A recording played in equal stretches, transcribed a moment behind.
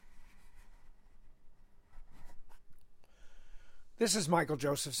This is Michael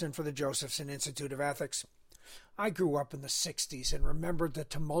Josephson for the Josephson Institute of Ethics. I grew up in the 60s and remembered the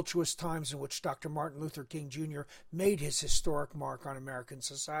tumultuous times in which Dr. Martin Luther King Jr. made his historic mark on American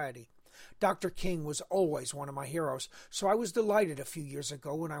society. Dr. King was always one of my heroes, so I was delighted a few years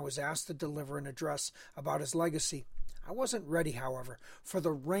ago when I was asked to deliver an address about his legacy. I wasn't ready, however, for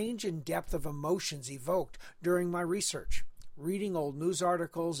the range and depth of emotions evoked during my research. Reading old news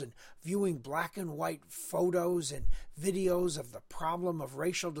articles and viewing black and white photos and videos of the problem of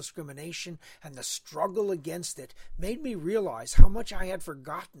racial discrimination and the struggle against it made me realize how much I had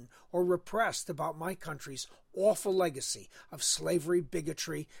forgotten or repressed about my country's awful legacy of slavery,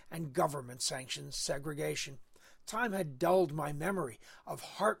 bigotry, and government-sanctioned segregation. Time had dulled my memory of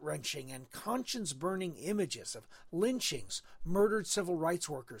heart-wrenching and conscience-burning images of lynchings, murdered civil rights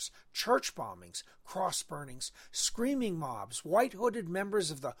workers, church bombings, cross burnings, screaming mobs, white-hooded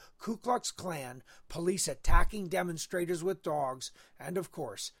members of the Ku Klux Klan, police attacking demonstrators with dogs, and, of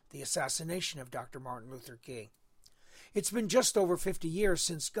course, the assassination of Dr. Martin Luther King. It's been just over 50 years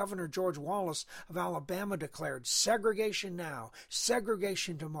since Governor George Wallace of Alabama declared segregation now,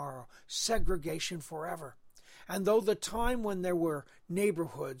 segregation tomorrow, segregation forever. And though the time when there were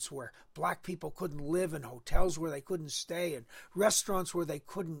neighborhoods where black people couldn't live and hotels where they couldn't stay and restaurants where they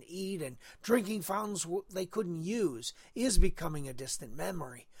couldn't eat and drinking fountains they couldn't use is becoming a distant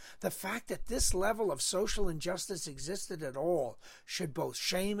memory, the fact that this level of social injustice existed at all should both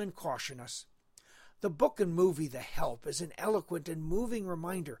shame and caution us. The book and movie The Help is an eloquent and moving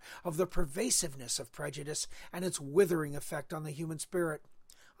reminder of the pervasiveness of prejudice and its withering effect on the human spirit.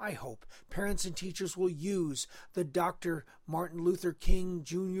 I hope parents and teachers will use the Dr. Martin Luther King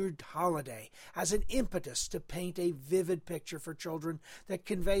Jr. holiday as an impetus to paint a vivid picture for children that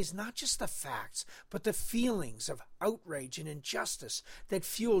conveys not just the facts, but the feelings of outrage and injustice that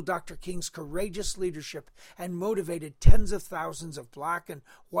fueled Dr. King's courageous leadership and motivated tens of thousands of black and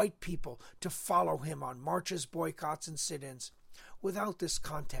white people to follow him on marches, boycotts, and sit-ins. Without this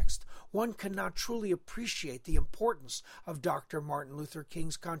context, one cannot truly appreciate the importance of Dr. Martin Luther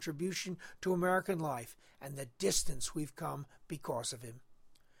King's contribution to American life and the distance we've come because of him.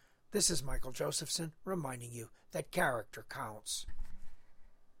 This is Michael Josephson reminding you that character counts.